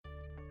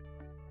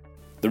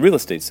The Real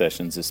Estate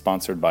Sessions is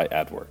sponsored by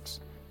AdWorks.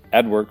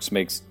 AdWorks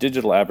makes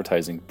digital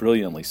advertising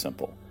brilliantly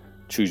simple.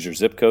 Choose your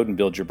zip code and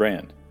build your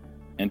brand.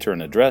 Enter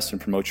an address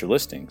and promote your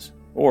listings,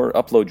 or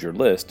upload your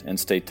list and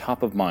stay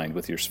top of mind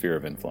with your sphere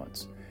of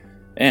influence.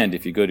 And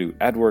if you go to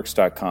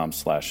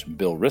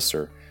adworks.com/Bill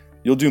Risser,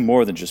 you'll do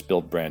more than just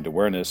build brand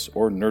awareness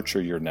or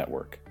nurture your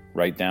network.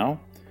 Right now,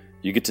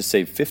 you get to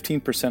save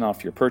 15%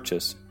 off your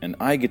purchase, and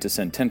I get to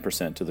send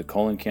 10% to the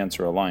Colon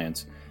Cancer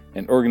Alliance,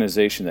 an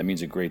organization that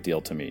means a great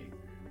deal to me.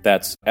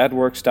 That's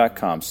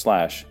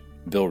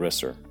adworks.com/Bill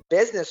Risser.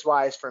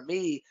 Business-wise, for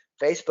me,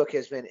 Facebook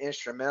has been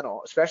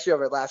instrumental, especially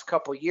over the last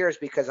couple of years,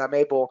 because I'm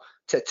able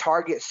to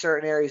target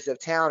certain areas of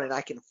town, and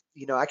I can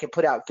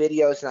put out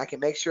videos, and I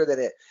can make sure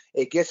that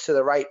it gets to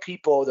the right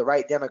people, the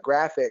right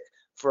demographic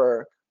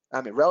for,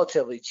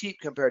 relatively cheap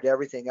compared to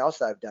everything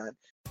else I've done.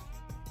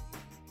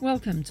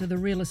 Welcome to the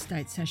Real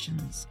Estate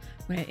Sessions,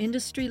 where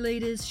industry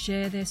leaders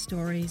share their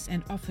stories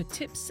and offer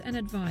tips and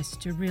advice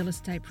to real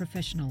estate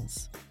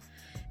professionals.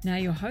 Now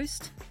your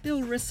host,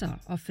 Bill Risser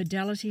of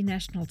Fidelity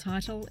National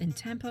Title in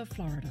Tampa,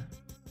 Florida.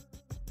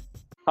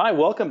 Hi,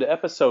 welcome to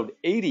episode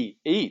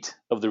 88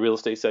 of the Real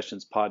Estate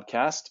Sessions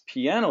podcast,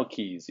 Piano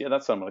Keys. Yeah,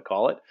 that's what I'm going to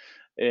call it.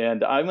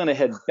 And I'm going to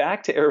head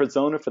back to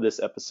Arizona for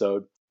this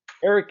episode.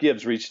 Eric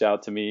Gibbs reached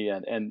out to me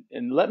and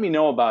let me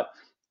know about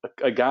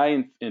a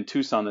guy in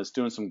Tucson that's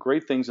doing some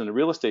great things in the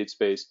real estate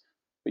space.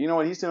 But you know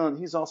what he's doing?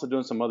 He's also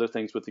doing some other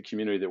things with the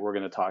community that we're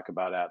going to talk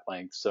about at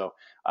length. So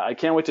I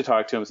can't wait to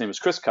talk to him. His name is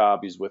Chris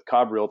Cobb. He's with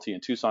Cobb Realty in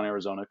Tucson,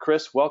 Arizona.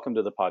 Chris, welcome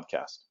to the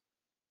podcast.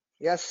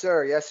 Yes,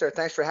 sir. Yes, sir.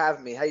 Thanks for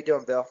having me. How you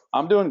doing, Bill?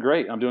 I'm doing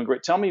great.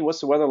 Tell me,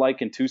 what's the weather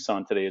like in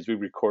Tucson today as we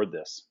record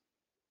this?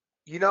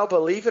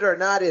 Believe it or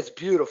not, it's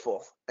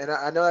beautiful. And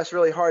I know that's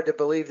really hard to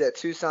believe that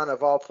Tucson,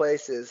 of all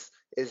places,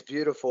 is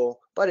beautiful,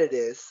 but it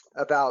is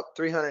about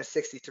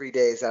 363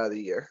 days out of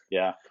the year.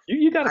 Yeah.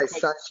 You got nice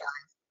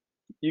sunshine.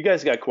 You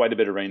guys got quite a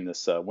bit of rain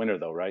this winter,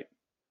 though, right?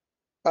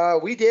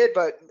 We did,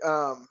 but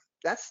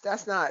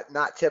that's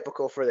not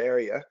typical for the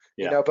area.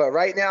 Yeah. But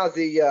right now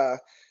the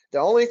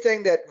only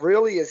thing that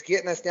really is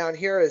getting us down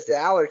here is the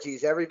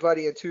allergies.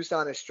 Everybody in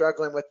Tucson is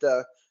struggling with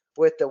the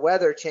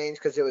weather change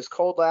because it was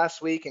cold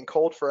last week, and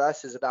cold for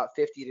us is about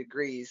 50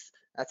 degrees.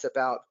 That's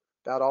about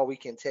all we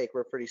can take.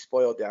 We're pretty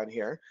spoiled down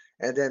here.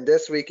 And then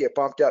this week it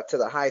bumped up to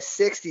the high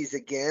 60s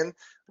again,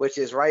 which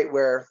is right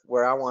where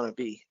I want to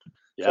be.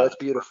 Yeah. So it's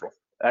beautiful.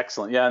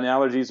 Excellent. Yeah, and the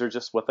allergies are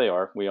just what they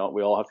are. We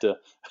all have to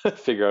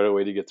figure out a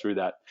way to get through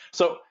that.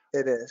 So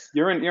it is.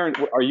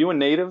 Are you a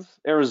native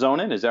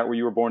Arizonan? Is that where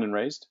you were born and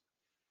raised?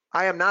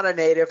 I am not a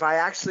native. I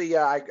actually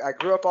I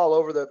grew up all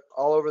over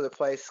the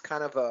place,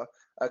 kind of a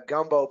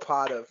gumbo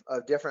pot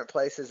of different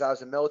places. I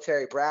was a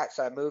military brat,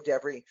 so I moved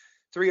every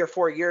 3 or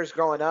 4 years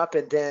growing up,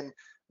 and then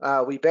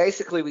we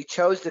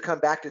chose to come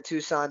back to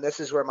Tucson. This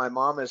is where my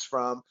mom is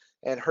from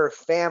and her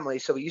family,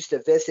 so we used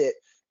to visit,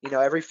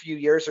 every few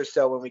years or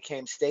so when we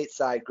came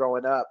stateside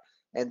growing up,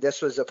 and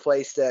this was a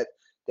place that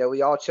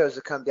we all chose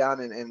to come down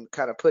and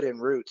kind of put in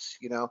roots,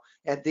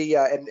 and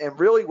and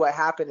really what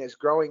happened is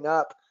growing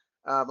up,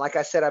 like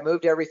I said, I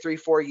moved every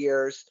 3-4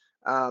 years.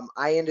 I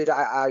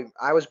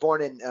was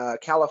born in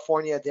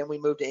California, then we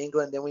moved to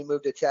England, then we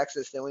moved to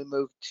Texas, then we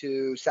moved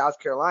to South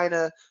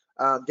Carolina,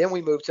 then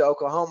we moved to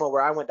Oklahoma,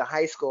 where I went to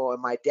high school,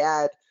 and my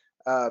dad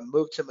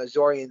moved to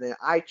Missouri, and then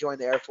I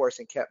joined the Air Force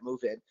and kept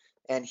moving.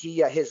 And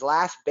his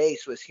last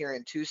base was here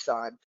in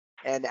Tucson.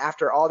 And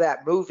after all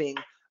that moving,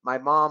 my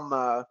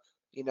mom,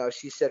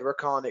 she said, "We're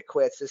calling it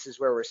quits. This is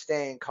where we're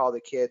staying. Call the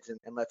kids and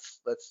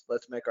let's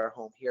make our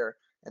home here."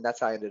 And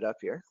that's how I ended up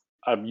here.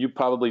 You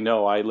probably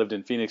know I lived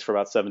in Phoenix for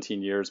about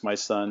 17 years. My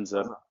son's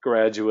a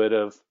graduate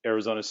of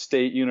Arizona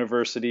State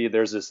University.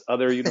 There's this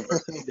other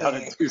university down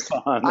in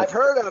Tucson. I've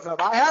heard of them.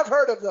 I have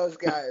heard of those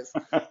guys.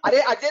 I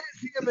didn't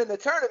see them in the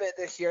tournament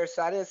this year,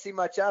 so I didn't see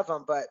much of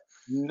them. But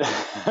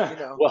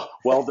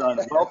well done,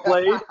 well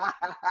played.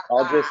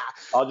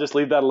 I'll just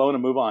leave that alone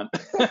and move on.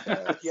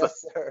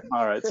 Yes, sir.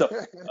 All right. So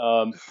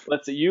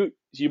let's see. You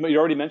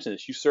already mentioned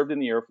this. You served in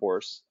the Air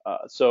Force.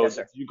 So yes,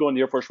 sir. Did you go in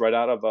the Air Force right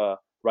out of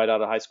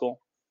high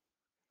school?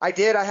 I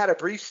did. I had a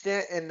brief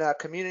stint in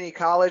community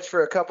college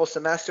for a couple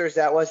semesters.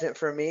 That wasn't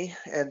for me.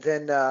 And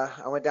then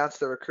I went down to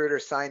the recruiter,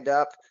 signed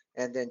up,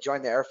 and then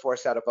joined the Air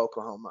Force out of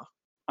Oklahoma.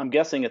 I'm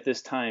guessing at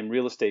this time,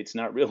 real estate's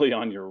not really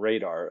on your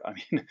radar. I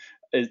mean,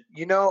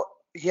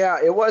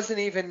 it wasn't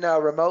even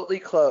remotely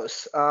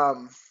close. No,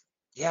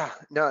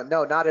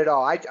 not at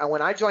all.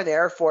 When I joined the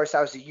Air Force,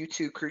 I was a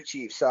U-2 crew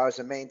chief. So I was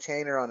a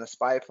maintainer on a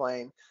spy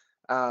plane,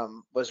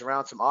 was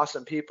around some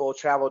awesome people,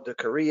 traveled to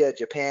Korea,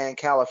 Japan,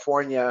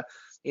 California,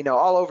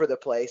 all over the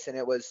place. And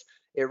it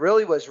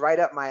really was right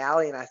up my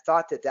alley. And I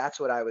thought that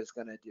that's what I was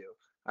going to do.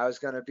 I was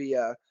going to be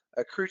a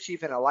crew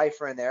chief and a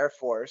lifer in the Air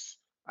Force.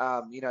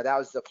 That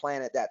was the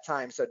plan at that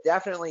time. So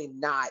definitely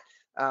not.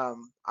 I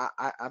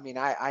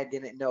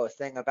didn't know a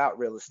thing about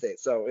real estate.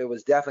 So it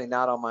was definitely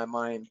not on my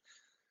mind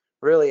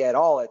really at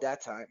all at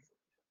that time.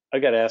 I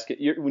got to ask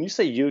you, when you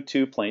say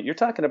U-2 plane, you're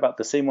talking about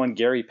the same one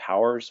Gary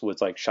Powers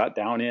was shot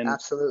down in?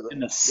 Absolutely. In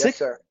the 60s, yes,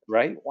 sir.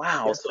 right?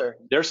 Wow. Yes, so sir.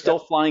 they're still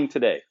flying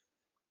today.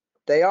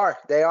 They are.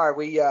 They are.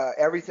 We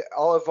everything.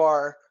 All of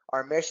our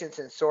missions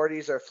and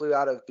sorties are flew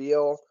out of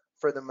Beale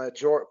for the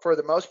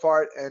most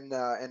part, in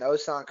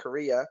Osan,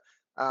 Korea.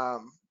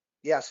 Um,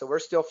 yeah, so we're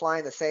still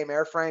flying the same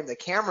airframe. The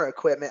camera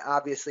equipment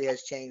obviously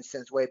has changed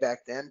since way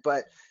back then,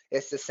 but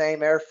it's the same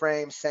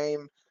airframe,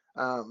 same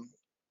um,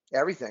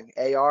 everything.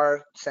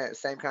 AR,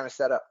 same kind of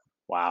setup.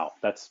 Wow,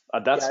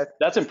 Yeah,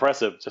 that's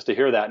impressive just to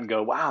hear that and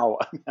go, wow.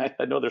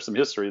 I know there's some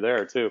history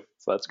there too,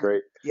 so that's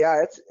great.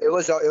 yeah. It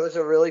was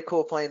a really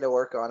cool plane to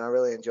work on. I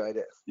really enjoyed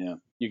it. Yeah,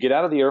 you get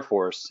out of the Air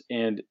Force,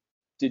 and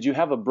did you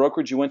have a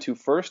brokerage you went to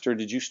first, or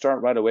did you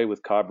start right away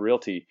with Cobb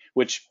Realty,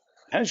 which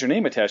has your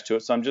name attached to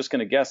it? So I'm just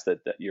going to guess that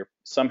you're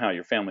somehow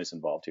your family's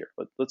involved here.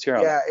 Let's hear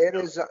how that. Yeah, it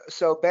is.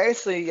 So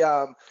basically,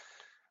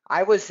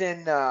 I was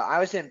in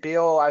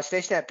Beale. I was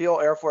stationed at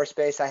Beale Air Force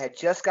Base. I had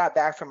just got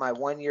back from my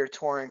 1 year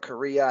tour in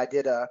Korea. I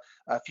did a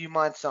few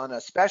months on a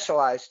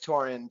specialized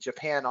tour in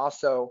Japan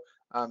also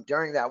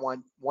during that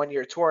one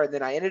year tour, and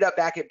then I ended up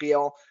back at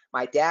Beale.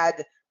 My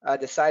dad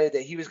decided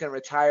that he was going to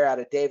retire out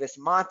of Davis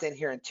Mountain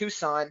here in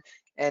Tucson,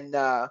 and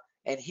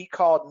he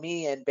called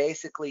me and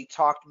basically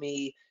talked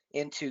me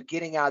into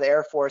getting out of the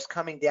Air Force,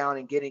 coming down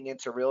and getting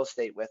into real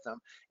estate with him.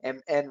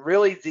 And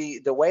really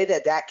the way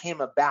that came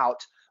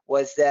about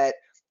was that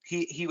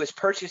he was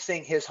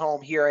purchasing his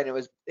home here, and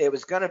it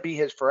was going to be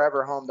his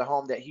forever home, the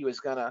home that he was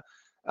going to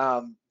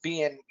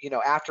be in,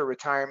 after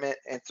retirement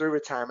and through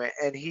retirement.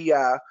 And he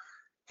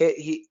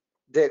the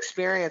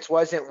experience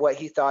wasn't what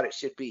he thought it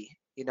should be,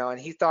 and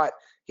he thought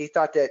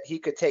that he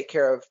could take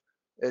care of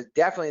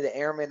definitely the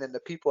airmen and the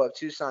people of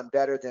Tucson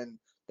better than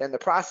the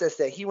process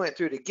that he went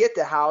through to get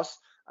the house.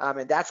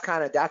 And that's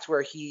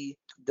where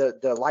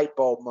the light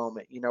bulb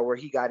moment, where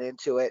he got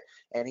into it,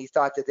 and he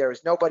thought that there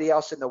was nobody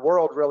else in the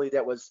world really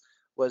that was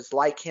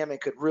like him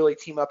and could really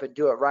team up and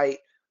do it right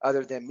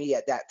other than me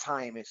at that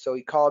time. And so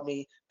he called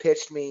me,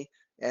 pitched me,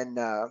 and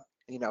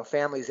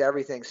family's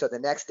everything. So the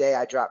next day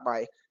I dropped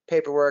my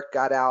paperwork,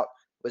 got out,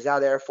 was out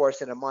of the Air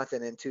Force in a month,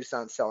 and in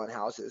Tucson selling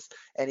houses.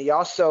 And he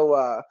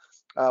also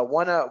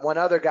one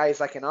other guy,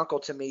 he's like an uncle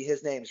to me.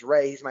 His name's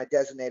Ray. He's my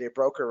designated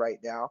broker right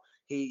now.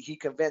 He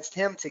convinced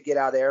him to get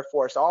out of the Air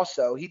Force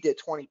also. He did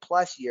 20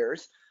 plus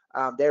years.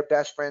 They're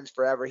best friends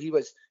forever. He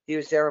was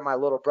there when my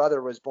little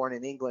brother was born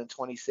in England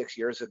 26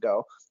 years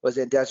ago, was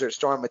in Desert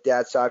Storm with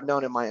Dad. So I've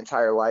known him my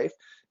entire life,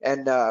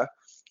 and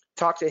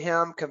talked to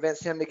him,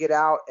 convinced him to get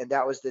out. And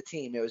that was the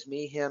team. It was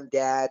me, him,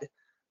 Dad,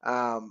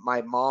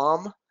 my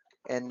mom.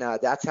 And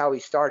that's how we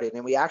started.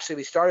 And we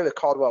started with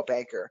Coldwell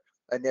Banker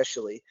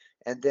initially.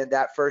 And then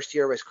that first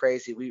year was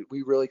crazy.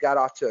 We really got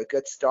off to a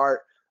good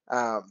start.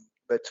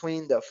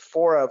 Between the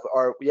four,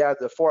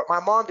 my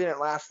mom didn't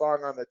last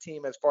long on the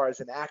team as far as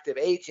an active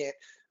agent,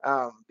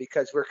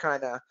 because we're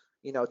kind of,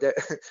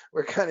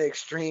 we're kind of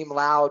extreme,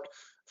 loud,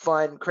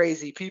 fun,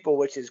 crazy people,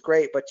 which is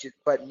great, but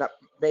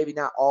maybe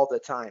not all the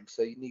time.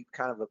 So you need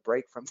kind of a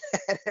break from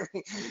that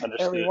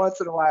every once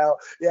in a while.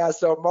 Yeah.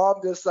 So mom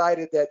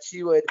decided that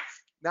she would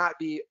not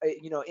be,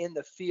 in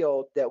the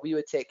field, that we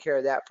would take care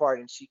of that part,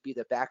 and she'd be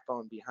the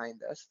backbone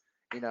behind us.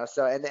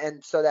 So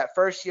so that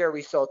first year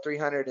we sold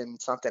 300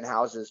 and something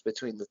houses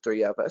between the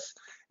three of us,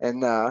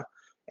 and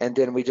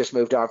then we just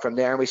moved on from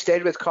there. And we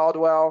stayed with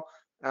Caldwell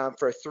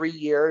for 3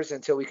 years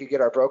until we could get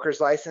our broker's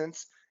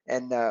license,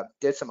 and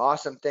did some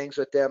awesome things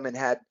with them, and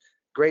had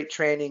great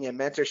training and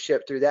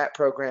mentorship through that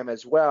program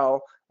as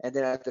well. And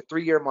then at the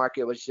 3-year mark,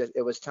 it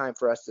was time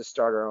for us to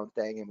start our own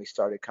thing, and we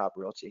started Cobb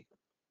Realty.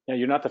 Yeah,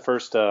 you're not the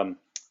first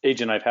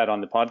agent I've had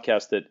on the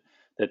podcast that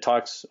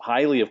talks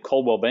highly of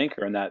Coldwell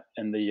Banker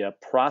and the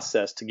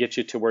process to get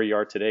you to where you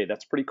are today.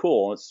 That's pretty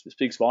cool. It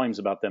speaks volumes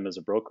about them as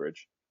a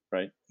brokerage,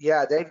 right?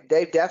 Yeah,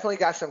 they've definitely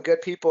got some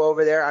good people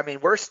over there. I mean,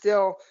 we're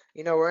still,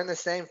 we're in the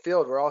same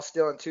field. We're all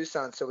still in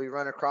Tucson, so we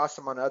run across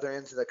them on other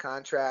ends of the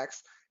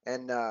contracts,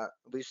 and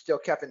we've still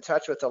kept in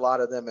touch with a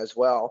lot of them as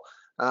well.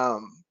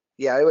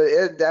 Yeah,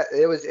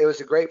 it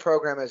was a great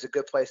program. It was a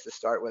good place to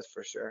start with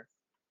for sure.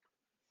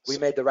 We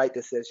made the right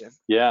decision.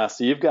 Yeah,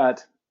 so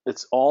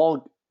it's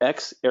all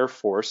ex-Air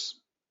Force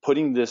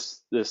putting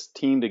this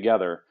team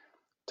together.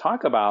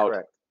 Talk about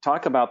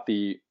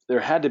there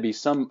had to be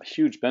some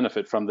huge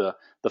benefit from the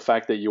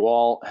fact that you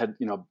all had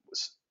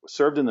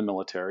served in the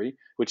military,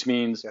 which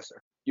means yes,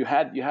 sir. you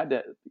had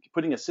to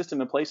putting a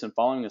system in place and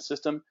following a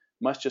system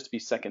must just be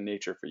second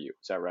nature for you.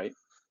 Is that right?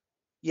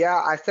 Yeah,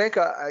 I think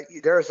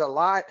there's a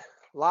lot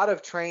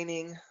of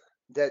training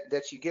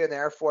that you get in the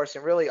Air Force,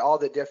 and really all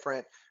the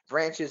different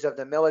branches of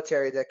the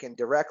military that can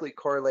directly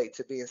correlate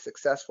to being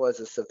successful as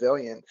a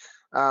civilian.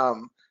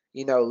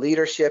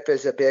 Leadership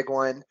is a big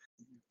one.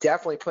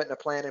 Definitely putting a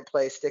plan in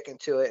place, sticking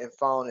to it, and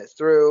following it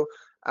through.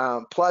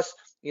 Plus,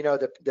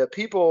 the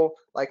people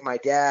like my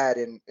dad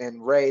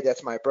and Ray,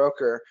 that's my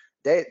broker,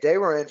 they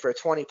were in for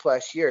 20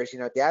 plus years.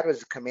 Dad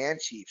was a command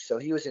chief, so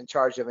he was in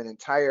charge of an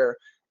entire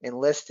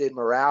enlisted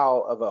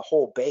morale of a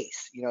whole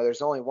base.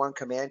 There's only one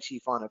command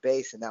chief on a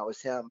base, and that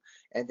was him.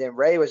 And then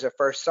Ray was a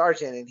first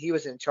sergeant, and he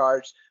was in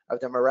charge of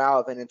the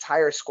morale of an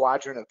entire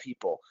squadron of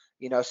people.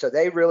 So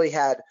they really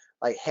had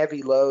like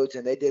heavy loads,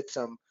 and they did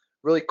some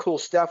really cool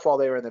stuff while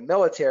they were in the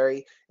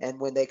military. And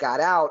when they got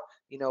out,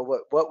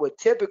 what would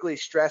typically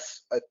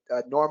stress a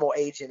normal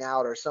agent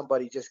out, or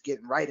somebody just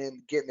getting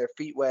their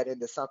feet wet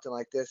into something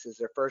like this as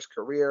their first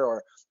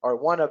career, or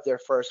one of their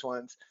first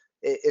ones,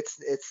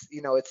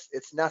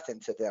 it's nothing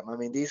to them. I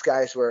mean, these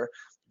guys were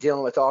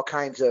dealing with all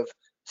kinds of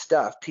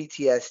stuff,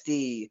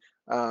 PTSD,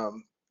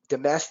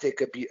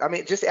 domestic abuse. I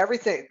mean, just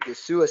everything, the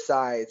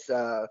suicides,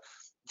 all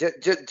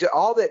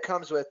that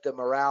comes with the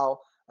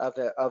morale of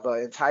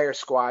an entire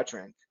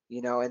squadron,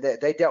 and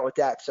they dealt with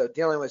that. So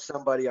dealing with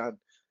somebody on,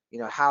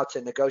 how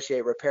to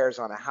negotiate repairs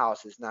on a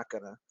house is not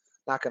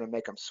gonna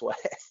make them sweat.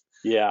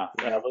 Yeah,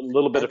 You know? a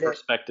little bit And of then,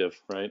 perspective,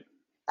 right?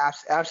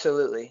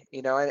 absolutely,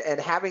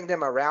 and having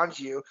them around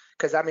you,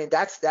 because I mean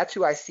that's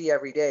who I see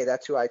every day.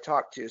 That's who I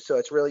talk to. So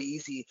it's really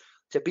easy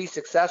to be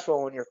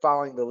successful when you're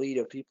following the lead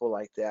of people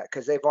like that,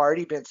 because they've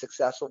already been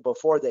successful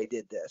before they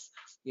did this.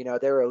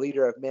 They were a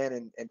leader of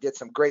men and did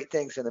some great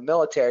things in the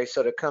military.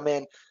 So to come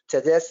in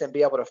to this and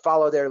be able to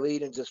follow their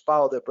lead and just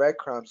follow the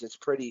breadcrumbs, it's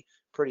pretty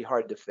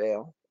hard to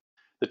fail.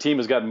 The team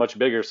has gotten much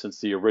bigger since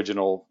the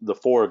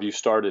four of you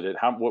started it.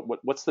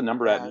 What's the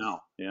number at Yes.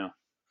 now? Yeah.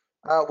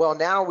 Well,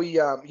 now we,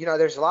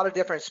 there's a lot of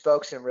different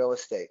spokes in real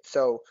estate.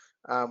 So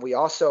we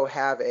also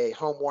have a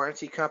home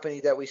warranty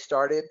company that we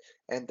started,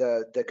 and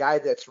the guy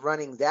that's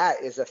running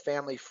that is a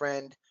family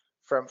friend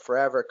from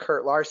forever,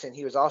 Kurt Larson.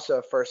 He was also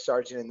a first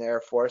sergeant in the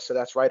Air Force, so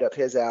that's right up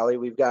his alley.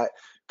 We've got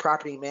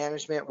property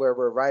management, where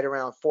we're right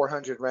around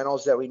 400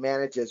 rentals that we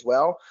manage as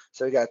well.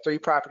 So we got 3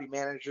 property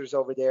managers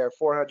over there,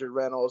 400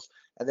 rentals,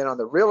 and then on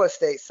the real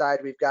estate side,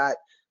 we've got,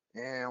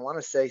 I want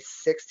to say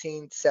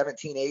 16,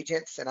 17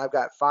 agents, and I've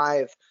got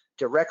 5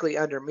 directly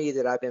under me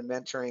that I've been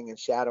mentoring and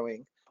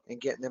shadowing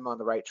and getting them on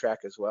the right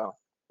track as well.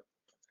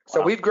 So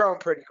Wow. we've grown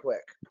pretty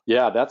quick.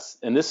 Yeah, this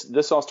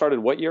all started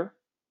what year?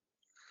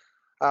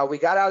 We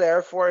got out of the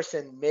Air Force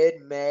in May-ish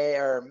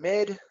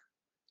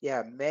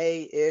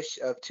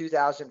of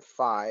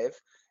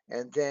 2005.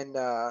 And then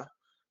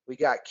we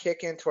got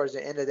kicking towards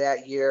the end of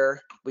that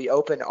year. We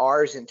opened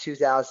ours in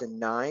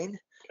 2009.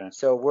 Okay.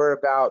 So we're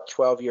about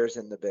 12 years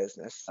in the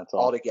business. That's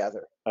awesome.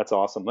 Altogether. That's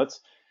awesome. Let's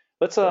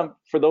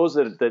for those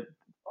that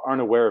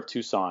aren't aware of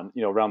Tucson,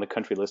 around the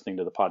country listening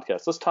to the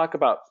podcast, let's talk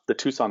about the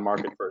Tucson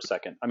market for a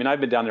second. I mean,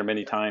 I've been down there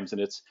many times, and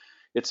it's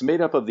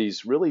made up of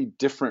these really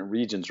different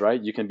regions,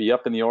 right? You can be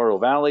up in the Oro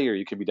Valley, or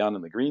you could be down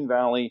in the Green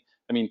Valley.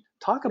 I mean,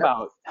 talk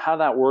about how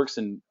that works,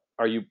 and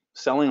are you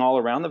selling all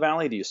around the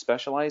valley? Do you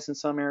specialize in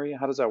some area?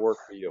 How does that work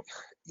for you?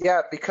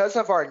 Yeah, because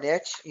of our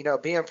niche,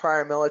 being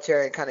prior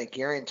military and kind of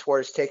gearing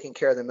towards taking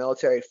care of the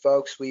military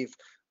folks, we've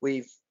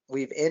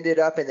ended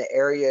up in the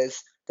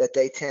areas that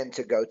they tend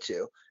to go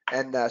to.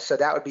 And so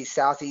that would be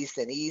southeast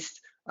and east,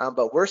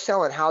 but we're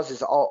selling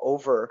houses all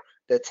over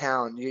the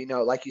town.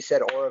 Like you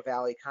said, Oro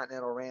Valley,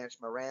 Continental Ranch,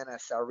 Marana,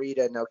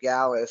 Sahuarita,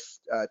 Nogales,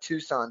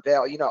 Tucson,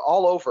 Vail,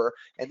 all over.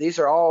 And these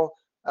are all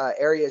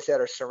areas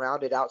that are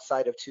surrounded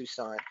outside of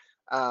Tucson.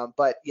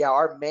 But yeah,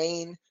 our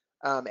main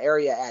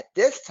area at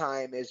this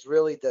time is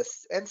really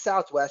and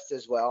Southwest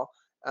as well,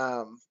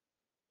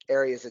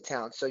 areas of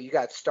town. So you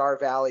got Star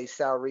Valley,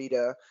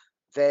 Sahuarita,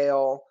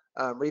 Vail.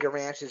 Rita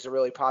Ranch is a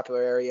really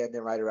popular area, and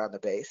then right around the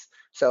base.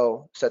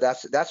 So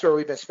that's where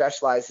we've been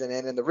specializing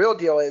in. And the real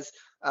deal is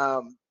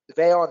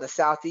Vail and the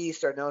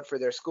Southeast are known for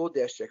their school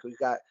district. We've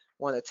got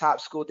one of the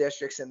top school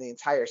districts in the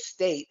entire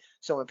state.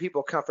 So when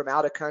people come from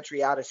out of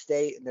country, out of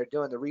state, and they're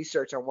doing the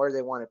research on where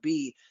they want to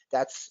be,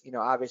 that's,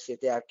 obviously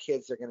if they have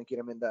kids, they're going to get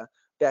them in the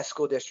best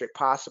school district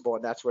possible,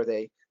 and that's where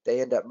they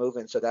end up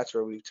moving. So that's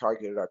where we've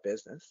targeted our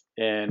business.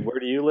 And where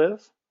do you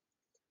live?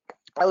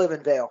 I live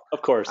in Vail.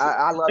 Of course.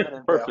 I love it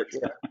in Perfect.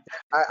 Vail. Yeah.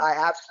 I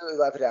absolutely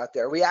love it out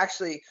there. We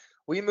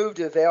moved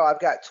to Vail. I've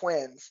got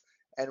twins,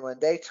 and when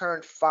they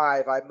turned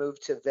 5, I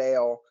moved to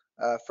Vail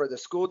for the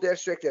school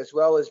district, as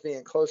well as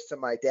being close to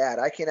my dad.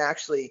 I can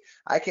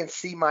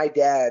see my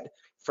dad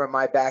from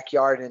my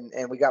backyard, and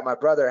we got my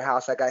brother a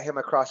house. I got him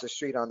across the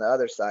street on the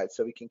other side,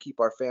 so we can keep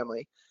our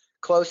family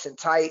close and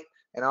tight.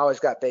 And I always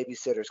got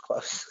babysitters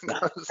close.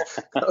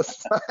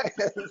 close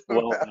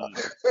Well,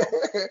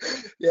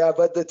 yeah,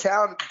 but the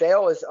town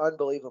Vail is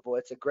unbelievable.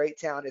 It's a great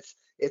town.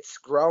 It's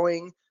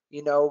growing.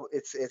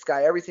 It's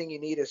got everything you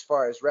need as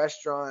far as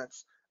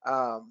restaurants.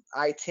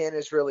 I-10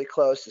 is really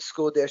close. The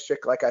school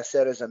district, like I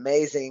said, is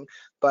amazing.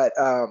 But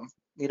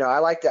I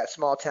like that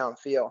small town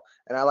feel,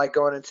 and I like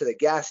going into the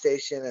gas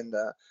station and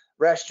the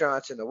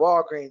restaurants and the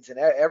Walgreens and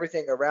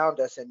everything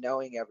around us and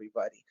knowing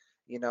everybody.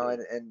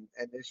 And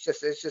it's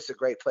just a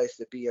great place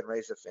to be and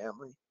raise a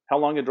family. How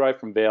long a drive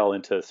from Vail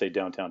into, say,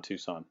 downtown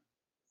Tucson?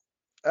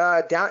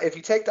 If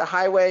you take the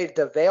highway,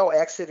 the Vail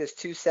exit is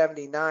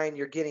 279.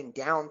 You're getting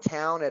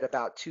downtown at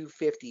about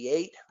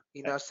 258.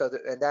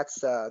 And that's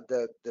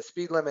the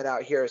speed limit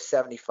out here is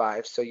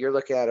 75. So you're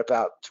looking at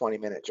about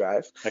 20-minute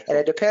drive. Excellent. And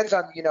it depends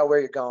on where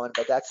you're going,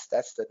 but that's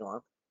the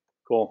norm.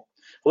 Cool.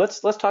 Well,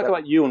 let's talk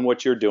about you and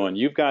what you're doing.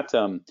 You've got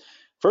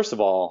first of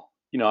all,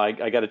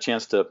 I got a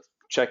chance to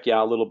check you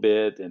out a little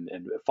bit and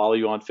follow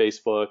you on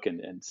Facebook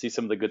and see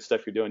some of the good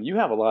stuff you're doing. You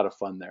have a lot of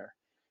fun there.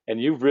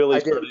 And you've really I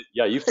did. started,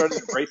 yeah, you've started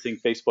embracing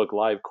Facebook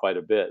Live quite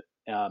a bit.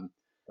 Uh-huh.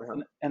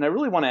 And I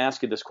really want to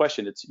ask you this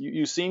question.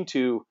 You seem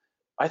to,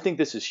 I think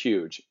this is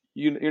huge.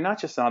 You're not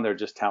just on there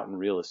just touting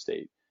real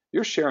estate.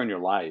 You're sharing your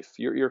life.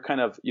 You're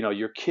kind of,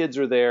 your kids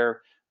are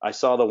there. I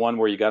saw the one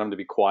where you got them to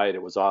be quiet.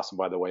 It was awesome,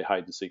 by the way,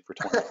 hide and seek for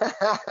 20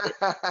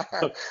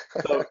 minutes.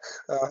 So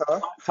Uh-huh.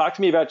 talk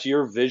to me about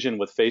your vision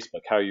with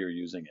Facebook, how you're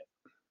using it.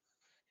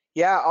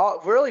 Yeah,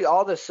 really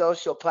all the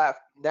social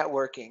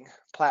networking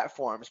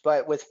platforms,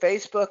 but with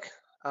Facebook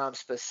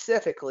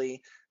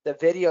specifically, the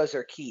videos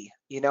are key.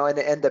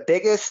 And the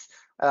biggest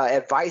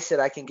advice that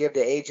I can give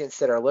to agents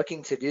that are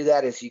looking to do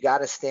that is you got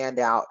to stand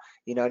out.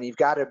 And you've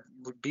got to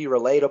be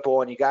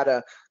relatable,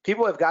 and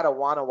people have got to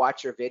want to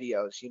watch your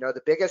videos.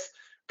 The biggest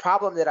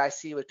problem that I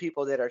see with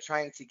people that are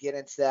trying to get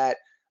into that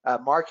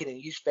market and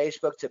use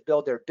Facebook to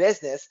build their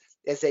business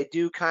is they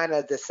do kind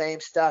of the same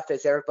stuff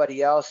as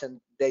everybody else, and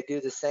they do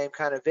the same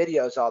kind of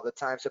videos all the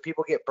time. So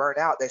people get burnt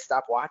out, they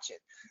stop watching.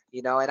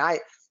 And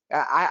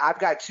I've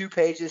got two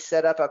pages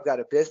set up. I've got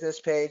a business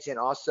page and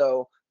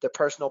also the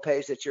personal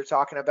page that you're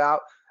talking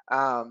about.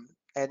 And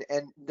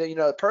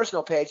the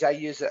personal page, I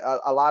use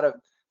a lot of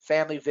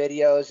family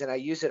videos, and I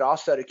use it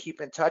also to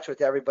keep in touch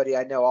with everybody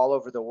I know all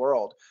over the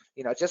world,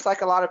 just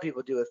like a lot of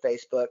people do with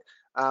Facebook.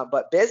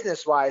 But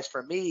business wise,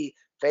 for me,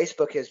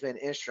 Facebook has been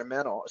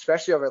instrumental,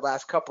 especially over the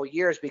last couple of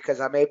years, because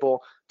I'm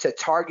able to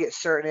target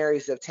certain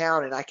areas of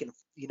town, and I can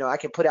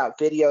put out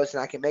videos,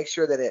 and I can make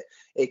sure that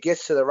it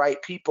gets to the right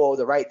people,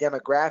 the right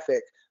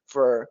demographic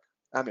for,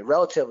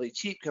 relatively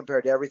cheap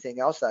compared to everything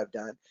else I've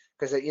done.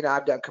 Because,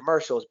 I've done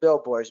commercials,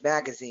 billboards,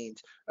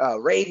 magazines,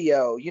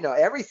 radio,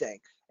 everything.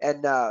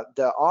 And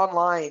the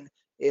online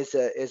is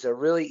a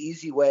really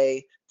easy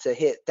way to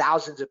hit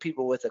thousands of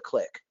people with a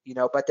click,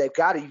 but you've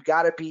got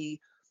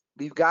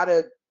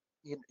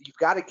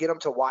to get them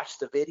to watch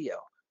the video,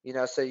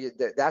 so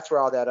that's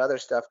where all that other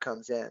stuff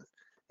comes in.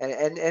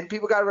 And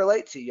people got to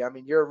relate to you. I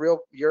mean, you're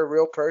a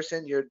real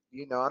person.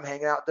 I'm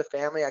hanging out with the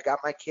family. I got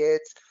my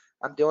kids.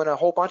 I'm doing a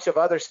whole bunch of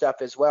other stuff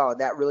as well.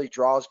 And that really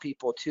draws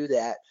people to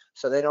that,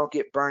 so they don't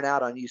get burnt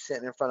out on you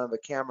sitting in front of a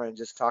camera and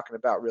just talking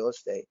about real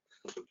estate.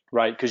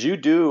 Right, because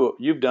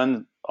you've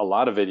done a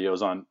lot of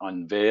videos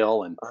on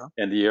Vail and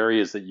the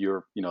areas that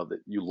that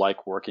you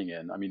like working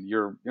in. I mean,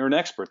 you're an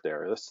expert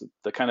there. That's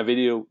the kind of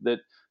video that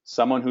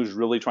someone who's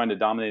really trying to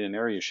dominate an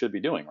area should be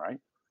doing, right?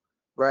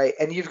 Right.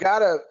 And you've got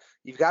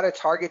to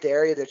target the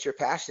area that you're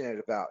passionate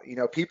about.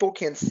 People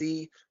can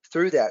see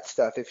through that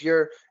stuff. If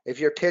you're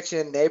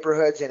pitching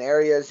neighborhoods and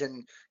areas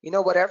and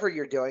whatever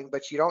you're doing,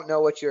 but you don't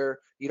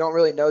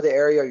really know the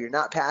area, or you're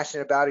not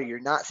passionate about it, or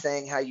you're not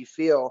saying how you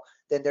feel,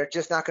 then they're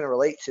just not going to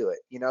relate to it.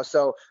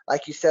 So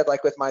like you said,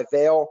 like with my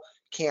Vail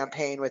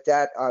campaign with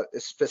that,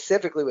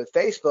 specifically with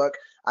Facebook,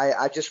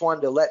 I just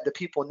wanted to let the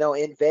people know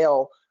in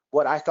Vail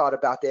what I thought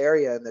about the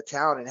area and the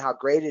town and how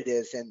great it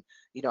is, and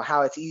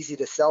how it's easy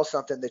to sell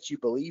something that you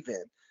believe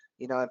in.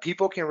 And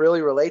people can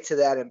really relate to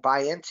that and buy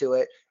into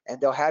it, and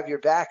they'll have your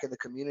back, and the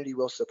community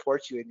will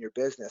support you in your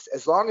business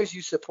as long as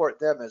you support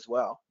them as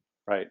well.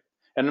 Right.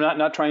 And I'm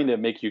not trying to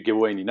make you give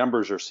away any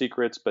numbers or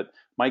secrets, but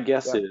my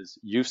guess is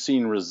you've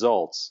seen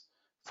results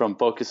from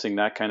focusing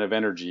that kind of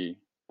energy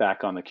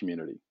back on the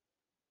community.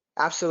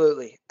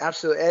 Absolutely.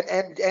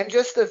 And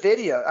just the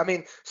video. I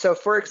mean, so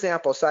for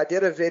example, I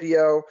did a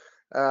video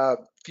a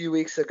few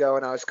weeks ago,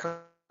 and I was coming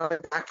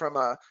back from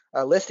a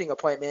listing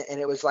appointment, and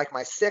it was like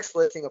my 6th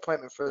listing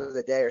appointment for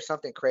the day or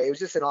something crazy. It was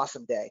just an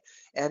awesome day.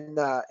 And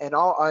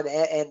all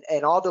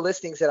the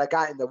listings that I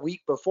got in the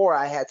week before,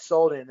 I had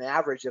sold in an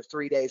average of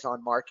 3 days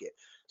on market.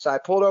 So I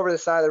pulled over the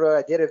side of the road.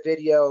 I did a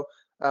video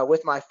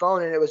with my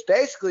phone, and it was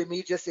basically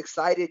me just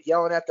excited,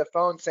 yelling at the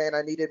phone saying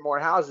I needed more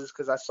houses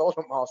because I sold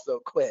them all so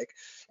quick.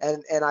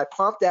 And I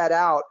pumped that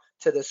out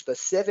to the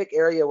specific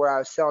area where I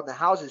was selling the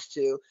houses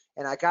to,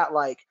 and I got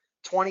like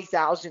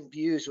 20,000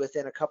 views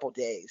within a couple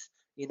days.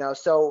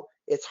 So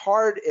it's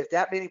hard if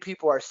that many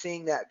people are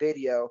seeing that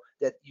video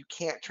that you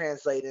can't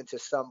translate into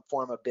some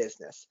form of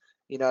business.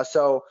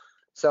 So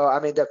I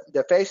mean,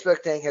 the Facebook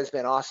thing has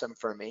been awesome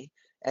for me,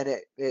 and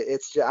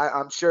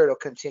I'm sure it'll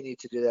continue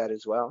to do that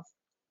as well.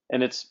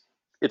 And it's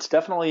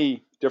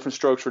definitely different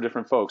strokes for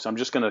different folks. I'm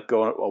just going to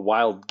go a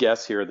wild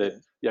guess here that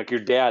like your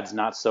dad's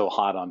not so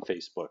hot on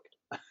Facebook.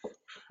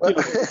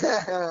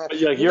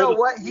 You know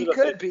what? He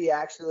could be,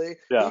 actually.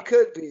 Yeah. He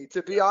could be.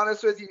 To be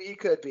honest with you, he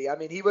could be. I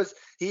mean, he was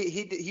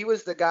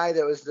the guy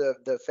that was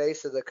the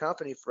face of the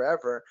company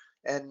forever.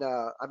 And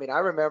I mean, I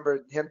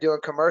remember him doing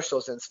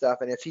commercials and stuff.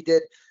 And if he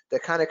did the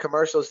kind of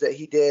commercials that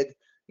he did,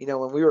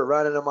 when we were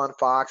running them on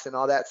Fox and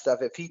all that stuff,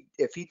 if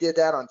he did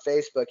that on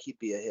Facebook, he'd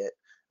be a hit.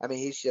 I mean,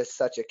 he's just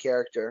such a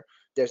character.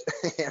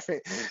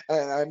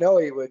 I know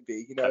he would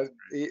be.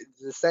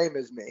 The same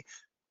as me.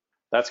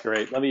 That's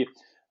great. Let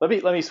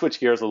me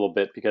switch gears a little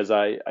bit, because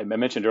I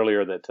mentioned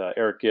earlier that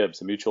Eric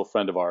Gibbs, a mutual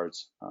friend of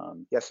ours,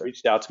 yes, sir,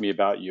 reached out to me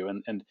about you.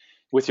 And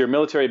with your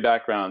military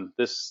background,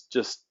 this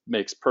just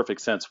makes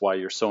perfect sense why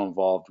you're so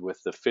involved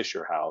with the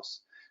Fisher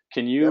House.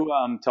 Can you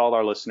tell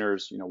our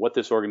listeners, what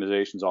this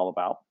organization is all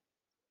about?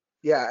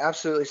 Yeah,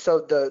 absolutely.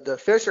 So the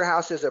Fisher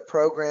House is a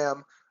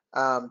program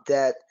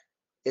that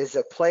is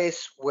a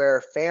place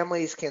where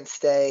families can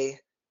stay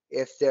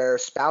if their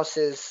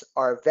spouses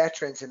are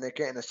veterans and they're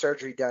getting a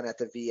surgery done at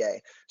the VA.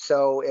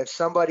 So if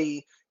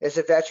somebody is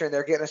a veteran,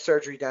 they're getting a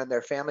surgery done,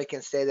 their family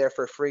can stay there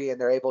for free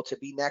and they're able to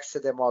be next to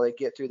them while they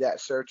get through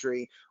that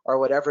surgery or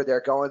whatever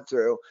they're going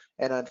through.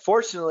 And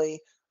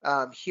unfortunately,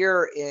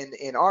 here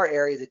in our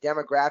area, the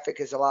demographic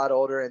is a lot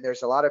older and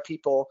there's a lot of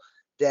people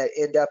that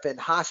end up in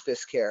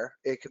hospice care.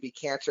 It could be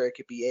cancer, it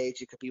could be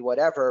age, it could be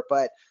whatever,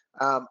 but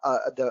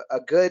a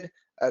good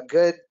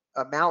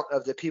amount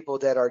of the people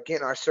that are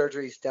getting our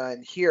surgeries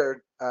done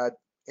here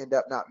end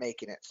up not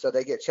making it. So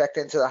they get checked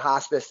into the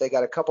hospice. They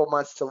got a couple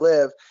months to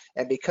live,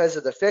 and because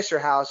of the Fisher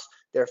House,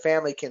 their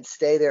family can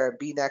stay there and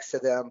be next to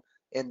them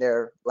in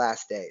their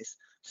last days.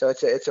 So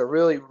it's a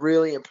really,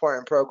 really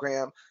important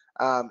program.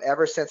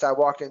 Ever since I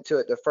walked into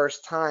it the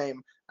first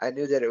time, I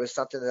knew that it was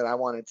something that I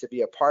wanted to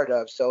be a part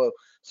of. So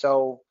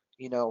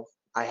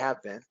I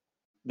have been.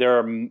 There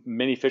are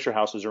many Fisher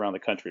houses around the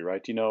country,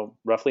 right? Do you know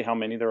roughly how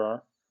many there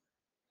are?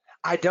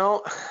 I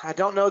don't I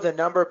don't know the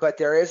number, but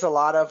there is a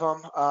lot of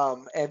them.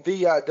 And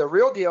the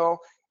real deal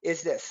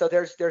is this. So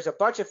there's a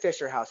bunch of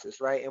Fisher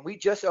houses, right? And we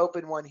just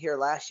opened one here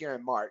last year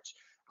in March.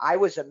 I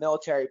was a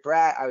military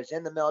brat. I was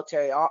in the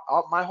military.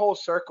 My whole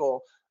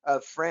circle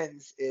of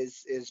friends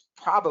is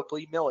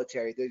probably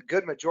military. The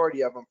good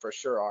majority of them for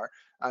sure are.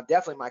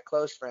 Definitely my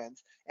close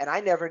friends. And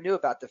I never knew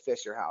about the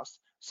Fisher House.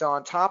 So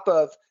on top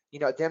of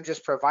them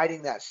just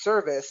providing that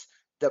service,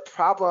 the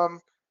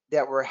problem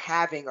that we're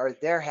having or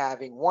they're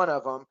having, one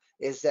of them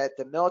is that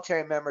the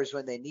military members,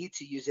 when they need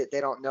to use it, they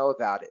don't know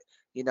about it.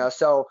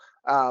 So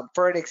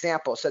for an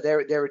example, so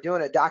they were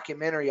doing a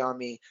documentary on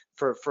me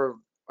for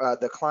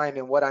the climb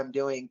and what I'm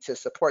doing to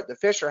support the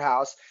Fisher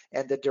House,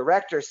 and the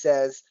director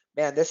says,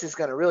 "Man, this is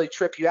going to really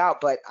trip you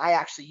out, but I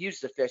actually use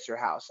the Fisher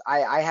House.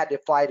 I had to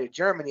fly to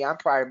Germany. I'm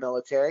prior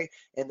military.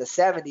 In the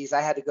 70s, I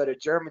had to go to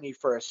Germany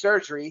for a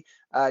surgery.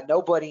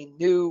 Nobody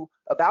knew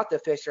about the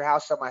Fisher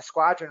House, so my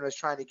squadron was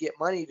trying to get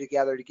money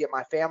together to get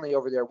my family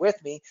over there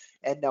with me.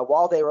 And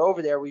while they were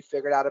over there, we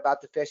figured out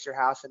about the Fisher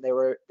House, and they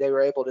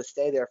were able to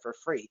stay there for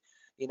free.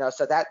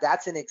 So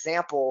that's an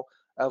example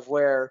of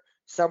where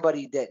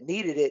somebody that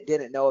needed it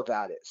didn't know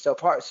about it. So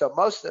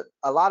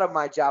a lot of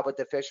my job with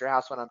the Fisher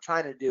House, what I'm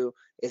trying to do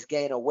is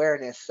gain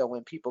awareness, so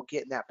when people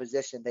get in that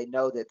position, they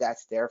know that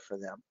that's there for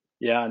them.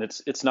 Yeah, and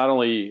it's not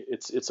only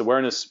it's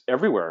awareness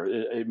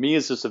everywhere. Me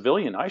as a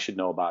civilian, I should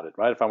know about it,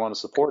 right? If I want to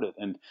support it,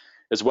 and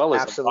as well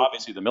as Absolutely.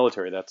 obviously the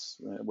military. That's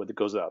what it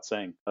goes without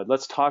saying.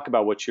 Let's talk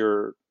about what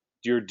you're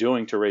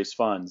doing to raise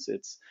funds.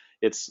 It's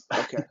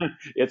Okay.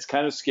 it's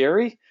kind of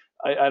scary.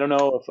 I don't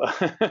know if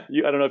I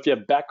don't know if you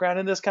have background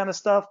in this kind of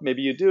stuff.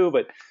 Maybe you do,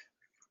 but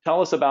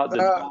tell us about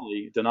Uh,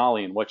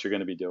 Denali, and what you're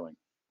going to be doing.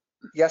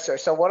 Yes, sir.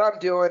 So what I'm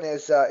doing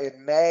is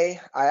in May,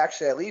 I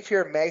leave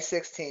here May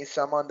 16th,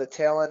 so I'm on the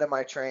tail end of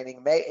my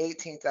training. May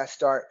 18th, I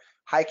start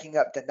hiking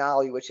up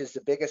Denali, which is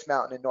the biggest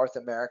mountain in North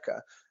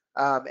America.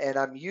 And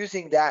I'm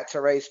using that to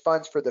raise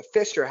funds for the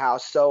Fisher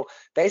House. So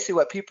basically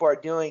what people are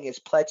doing is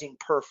pledging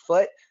per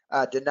foot.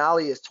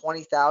 Denali is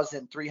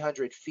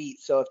 20,300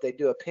 feet. So if they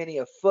do a penny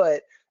a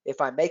foot,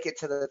 if I make it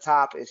to the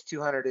top, it's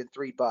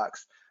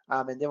 $203.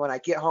 And then when I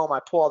get home, I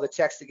pull all the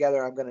checks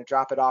together. I'm going to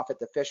drop it off at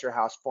the Fisher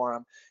House for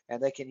them,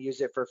 and they can use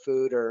it for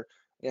food or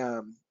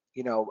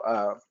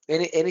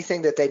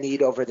anything that they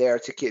need over there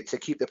to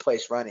keep the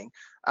place running.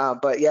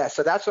 But yeah,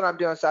 so that's what I'm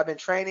doing. So I've been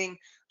training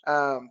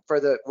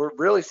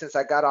really since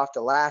I got off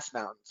the last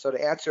mountain. So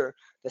to answer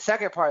the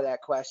second part of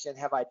that question,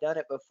 have I done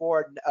it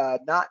before?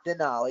 Not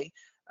Denali,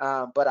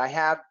 but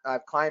I've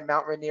climbed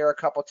Mount Rainier a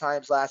couple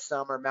times last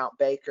summer, Mount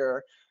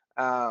Baker.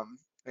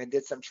 And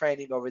did some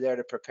training over there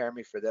to prepare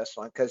me for this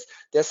one, because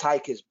this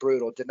hike is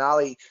brutal.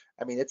 Denali,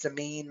 I mean, it's a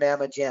mean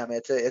mamma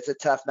jamma. It's a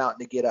tough mountain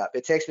to get up.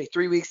 It takes me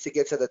 3 weeks to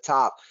get to the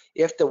top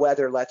if the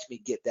weather lets me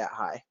get that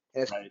high,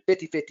 and it's Right.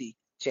 50-50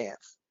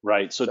 chance.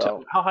 Right. So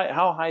So how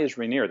high is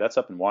Rainier? That's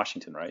up in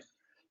Washington, right?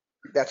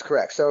 that's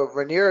correct. So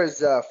Rainier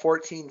is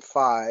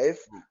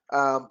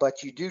 14.5,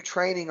 but you do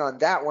training on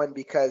that one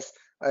because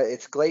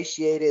it's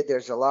glaciated.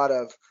 There's a lot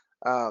of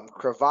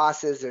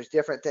crevasses. There's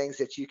different things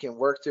that you can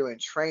work through and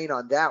train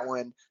on that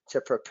one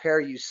to prepare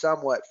you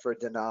somewhat for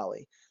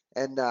Denali.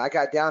 And I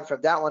got down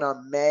from that one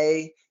on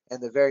May,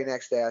 and the very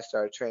next day I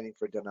started training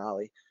for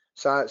Denali.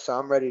 So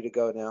I'm ready to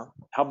go now.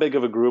 How big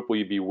of a group will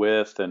you be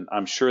with? And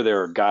I'm sure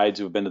there are guides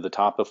who've been to the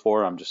top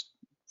before. I'm just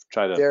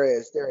trying to There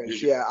is.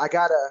 visual. Yeah,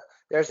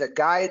 there's a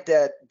guide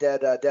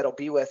that'll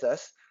be with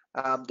us.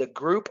 The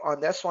group on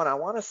this one, I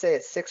want to say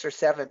it's 6 or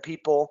 7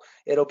 people.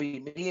 It'll be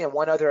me and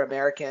one other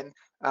American.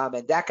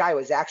 And that guy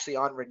was actually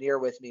on Rainier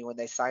with me when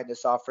they signed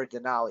us off for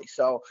Denali.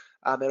 So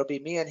it'll be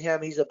me and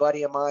him. He's a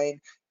buddy of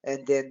mine.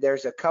 And then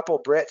there's a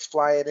couple Brits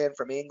flying in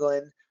from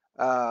England,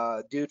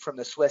 dude from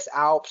the Swiss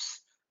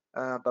Alps.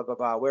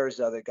 Where's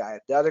the other guy?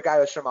 The other guy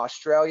was from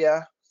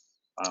Australia.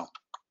 Wow.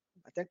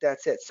 I think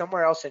that's it.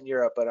 Somewhere else in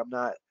Europe, but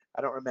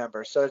I don't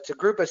remember. So it's a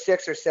group of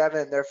 6 or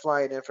 7. They're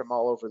flying in from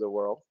all over the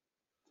world.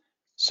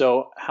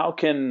 So how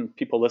can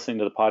people listening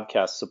to the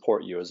podcast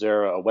support you? Is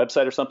there a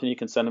website or something you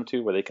can send them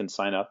to where they can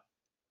sign up?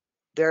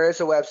 There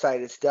is a website.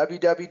 It's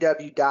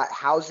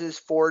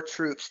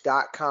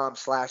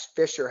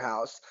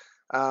www.housesfortroops.com/FisherHouse.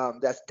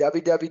 That's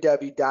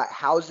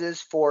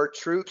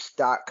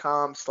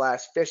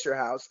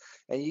www.housesfortroops.com/FisherHouse.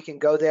 And you can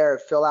go there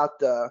and fill out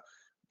the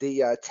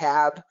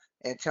tab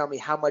and tell me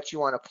how much you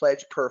want to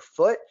pledge per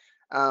foot.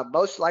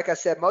 Like I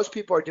said, most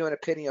people are doing a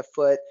penny a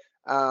foot,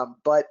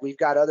 but we've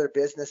got other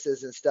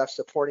businesses and stuff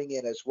supporting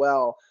it as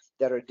well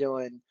that are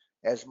doing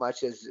as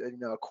much as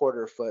a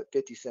quarter a foot,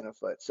 50 cents a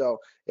foot. So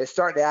it's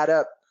starting to add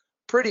up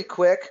pretty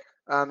quick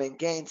and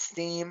gain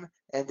steam,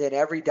 and then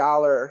every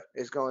dollar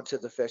is going to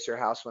the Fisher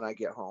House when I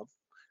get home.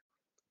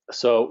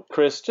 So,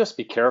 Chris, just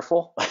be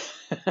careful.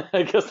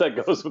 I guess that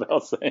goes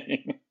without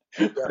saying.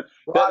 Yeah.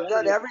 Well, I've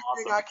done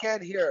everything awesome. I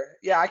can here.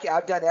 Yeah,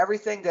 I've done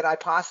everything that I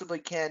possibly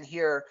can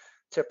here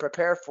to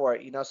prepare for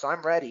it. So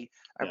I'm ready.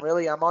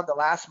 I'm on the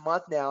last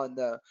month now, and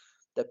the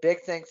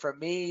big thing for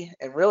me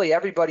and really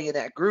everybody in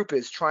that group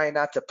is trying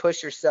not to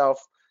push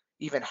yourself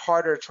even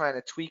harder, trying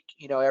to tweak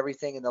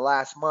everything in the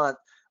last month.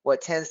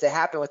 What tends to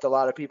happen with a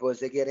lot of people is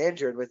they get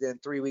injured within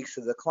 3 weeks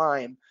of the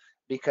climb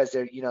because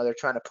they're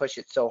trying to push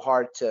it so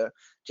hard to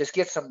just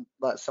get some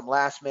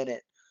last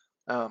minute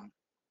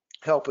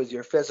help with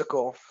your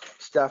physical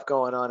stuff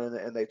going on,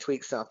 and they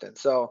tweak something.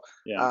 So,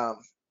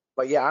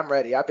 but yeah, I'm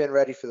ready. I've been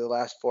ready for the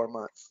last 4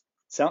 months.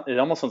 It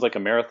almost sounds like a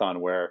marathon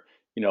where,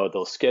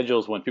 those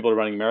schedules when people are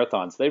running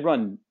marathons, they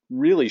run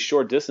really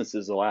short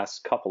distances the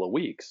last couple of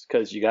weeks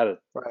because you got to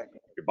get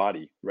your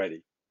body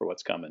ready for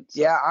what's coming.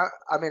 So. Yeah,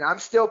 I mean, I'm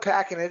still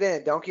packing it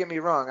in. Don't get me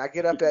wrong. I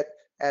get up at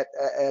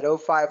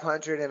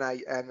 0500 and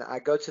I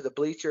go to the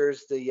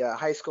bleachers, the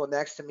high school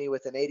next to me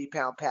with an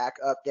 80-pound pack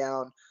up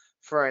down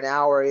for an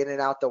hour in and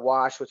out the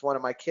wash with one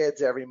of my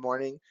kids every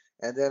morning.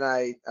 And then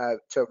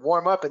to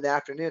warm up in the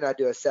afternoon, I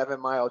do a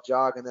 7-mile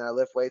jog, and then I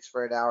lift weights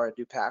for an hour and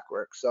do pack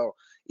work. So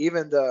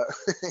even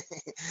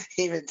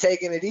even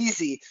taking it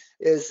easy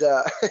is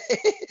I'm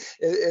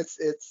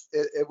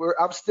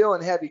still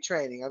in heavy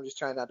training. I'm just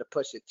trying not to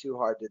push it too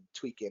hard to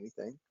tweak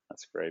anything.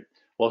 That's great.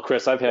 Well,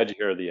 Chris, I've had you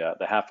here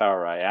the half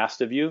hour I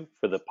asked of you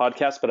for the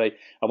podcast, but I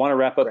want to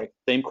wrap up with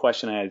the same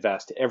question I've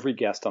asked every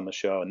guest on the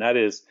show, and that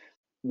is,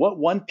 what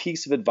one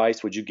piece of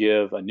advice would you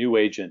give a new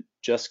agent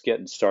just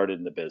getting started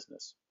in the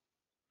business?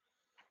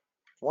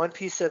 One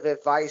piece of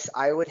advice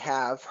I would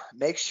have: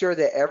 make sure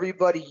that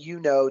everybody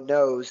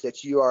knows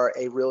that you are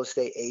a real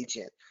estate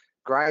agent.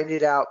 Grind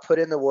it out, put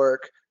in the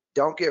work.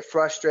 Don't get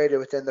frustrated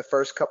within the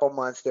first couple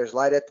months. There's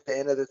light at the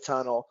end of the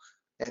tunnel,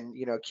 and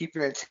keep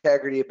your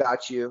integrity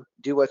about you.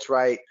 Do what's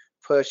right,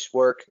 push,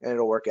 work, and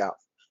it'll work out.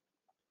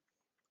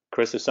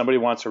 Chris, if somebody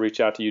wants to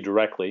reach out to you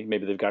directly,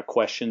 maybe they've got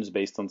questions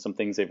based on some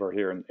things they've heard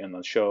here in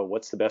the show,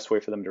 what's the best way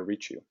for them to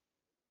reach you?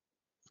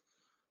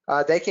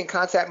 They can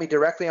contact me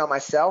directly on my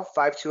cell,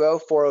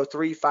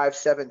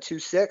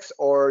 520-403-5726,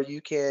 or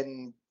you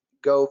can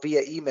go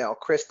via email,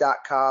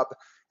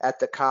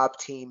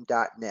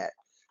 chris.cobb@thecobbteam.net.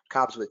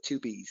 Cobb's with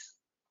 2 B's.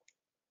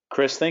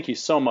 Chris, thank you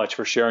so much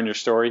for sharing your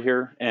story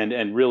here,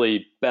 and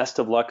really best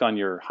of luck on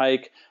your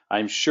hike.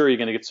 I'm sure you're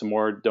going to get some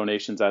more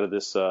donations out of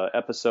this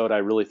episode. I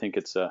really think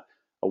it's a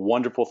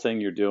wonderful thing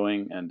you're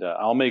doing, and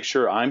I'll make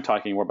sure I'm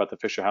talking more about the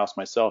Fisher House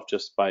myself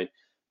just by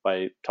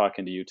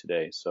talking to you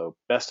today. So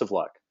best of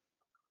luck.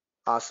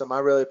 Awesome. I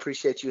really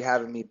appreciate you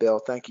having me, Bill.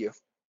 Thank you.